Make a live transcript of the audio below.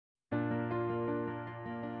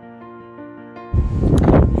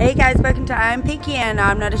Hey guys, welcome to I'm Picky and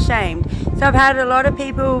I'm Not Ashamed. So I've had a lot of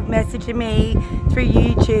people messaging me through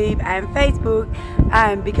YouTube and Facebook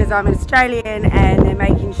because I'm an Australian and they're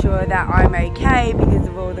making sure that I'm okay because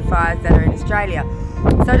of all the fires that are in Australia.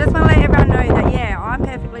 So I just want to let everyone know that yeah, I'm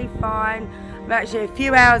perfectly fine. I'm actually a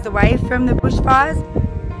few hours away from the bushfires,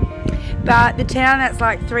 but the town that's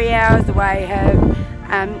like 3 hours away have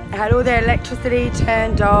had all their electricity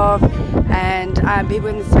turned off, and people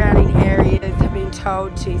in the surrounding areas have been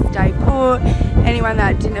told to stay put. Anyone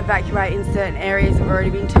that didn't evacuate in certain areas have already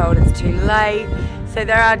been told it's too late. So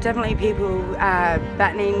there are definitely people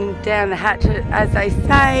battening down the hatchet, as they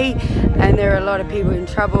say, and there are a lot of people in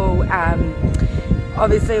trouble.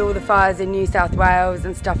 Obviously all the fires in New South Wales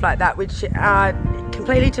and stuff like that, which are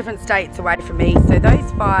completely different states away from me, so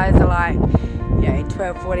those fires are like, you know,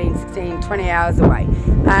 12, 14, 16, 20 hours away.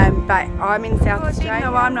 But I'm in South Australia.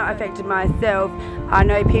 Even though I'm not affected myself, I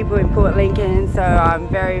know people in Port Lincoln, so I'm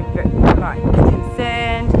very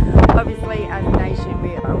concerned. Obviously as a nation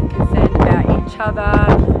we are concerned about each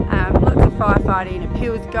other. Lots of firefighting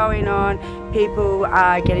appeals going on, people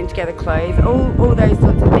are getting together clothes, all those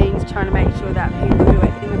sorts of things, trying to make sure that people who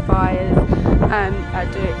are in the fires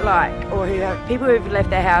people who've left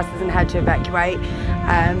their houses and had to evacuate,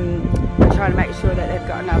 we're trying to make sure that they've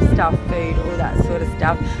got enough stuff, food, all that sort of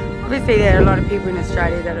stuff. Obviously there are a lot of people in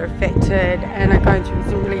Australia that are affected and are going through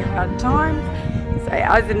some really hard times. So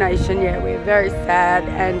as a nation, yeah, we're very sad,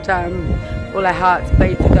 and all our hearts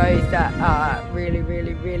bleed for those that are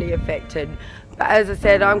really affected. But as I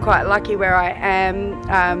said, I'm quite lucky where I am.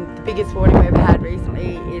 The biggest warning we've had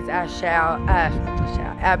recently is our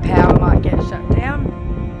power might get shut down,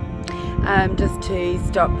 just to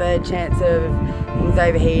stop the chance of things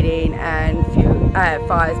overheating and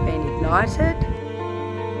fires being ignited.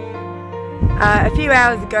 A few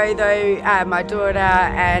hours ago though, my daughter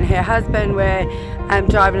and her husband were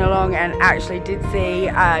driving along and actually did see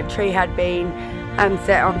a tree had been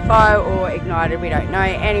set on fire or ignited, we don't know.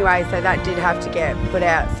 Anyway, so that did have to get put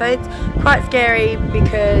out. So it's quite scary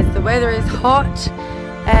because the weather is hot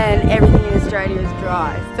and everything in Australia is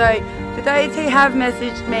dry. So for those who have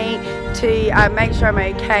messaged me to make sure I'm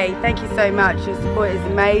okay, thank you so much. Your support is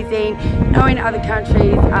amazing. Knowing other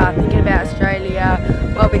countries are thinking about Australia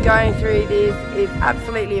while we're going through this is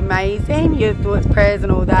absolutely amazing. Your thoughts, prayers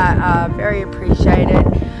and all that are very appreciated.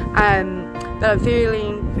 But I'm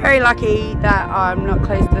feeling very lucky that I'm not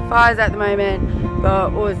close to the fires at the moment,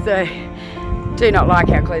 but also do not like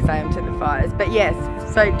how close I am to the fires. But yes,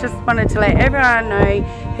 so just wanted to let everyone know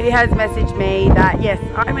who has messaged me that yes,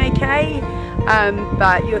 I'm okay,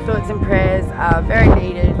 but your thoughts and prayers are very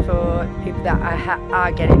needed for people that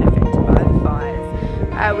are getting affected by the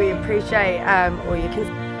fires. We appreciate all your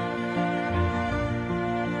concern.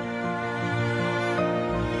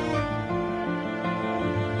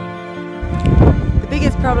 The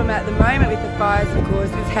biggest problem at the moment with the fires, of course,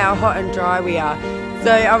 is how hot and dry we are.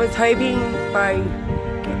 So I was hoping by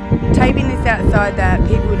taping this outside that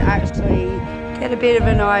people would actually get a bit of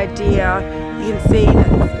an idea. You can see that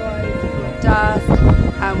the sky is full of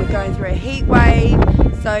dust, we're going through a heat wave,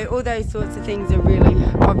 so all those sorts of things are really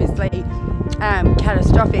obviously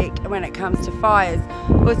catastrophic when it comes to fires.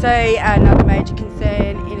 Also, another major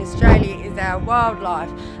concern in Australia is our wildlife.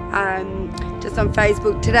 Just on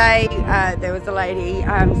Facebook today, there was a lady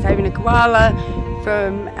saving a koala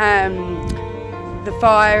from the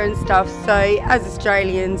fire and stuff. So as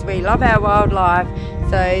Australians, we love our wildlife,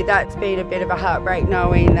 so that's been a bit of a heartbreak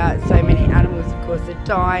knowing that so many animals of course are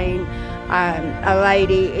dying. A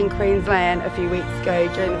lady in Queensland a few weeks ago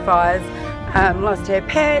during the fires lost her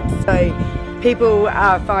pet, so people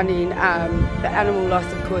are finding the animal loss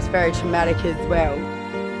of course very traumatic as well.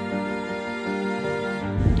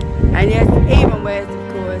 And yes, even worse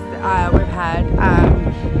of course, we've had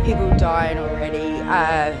people dying already.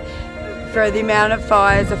 For the amount of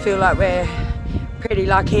fires, I feel like we're pretty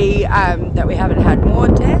lucky that we haven't had more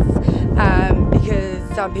deaths,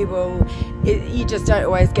 because some people, you just don't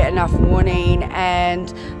always get enough warning.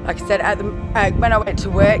 And like I said, when I went to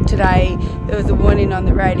work today, there was a warning on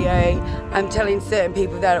the radio telling certain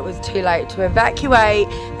people that it was too late to evacuate,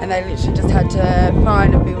 and they literally just had to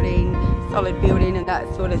find a building, solid building and that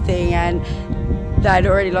sort of thing, and they'd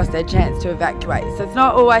already lost their chance to evacuate. So it's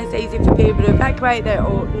not always easy for people to evacuate, they're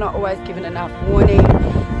not always given enough warning,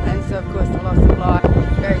 and so of course the loss of life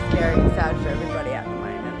is very scary and sad for everybody at the moment.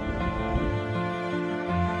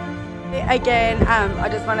 Again, I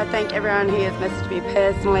just want to thank everyone who has messaged me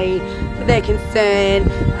personally for their concern.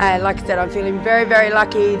 Like I said, I'm feeling very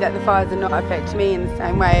lucky that the fires are not affecting me in the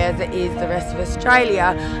same way as it is the rest of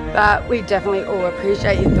Australia, but we definitely all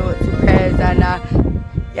appreciate your thoughts and prayers, and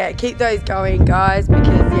yeah, keep those going, guys, because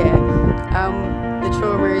yeah, the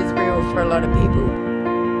trauma is real for a lot of people.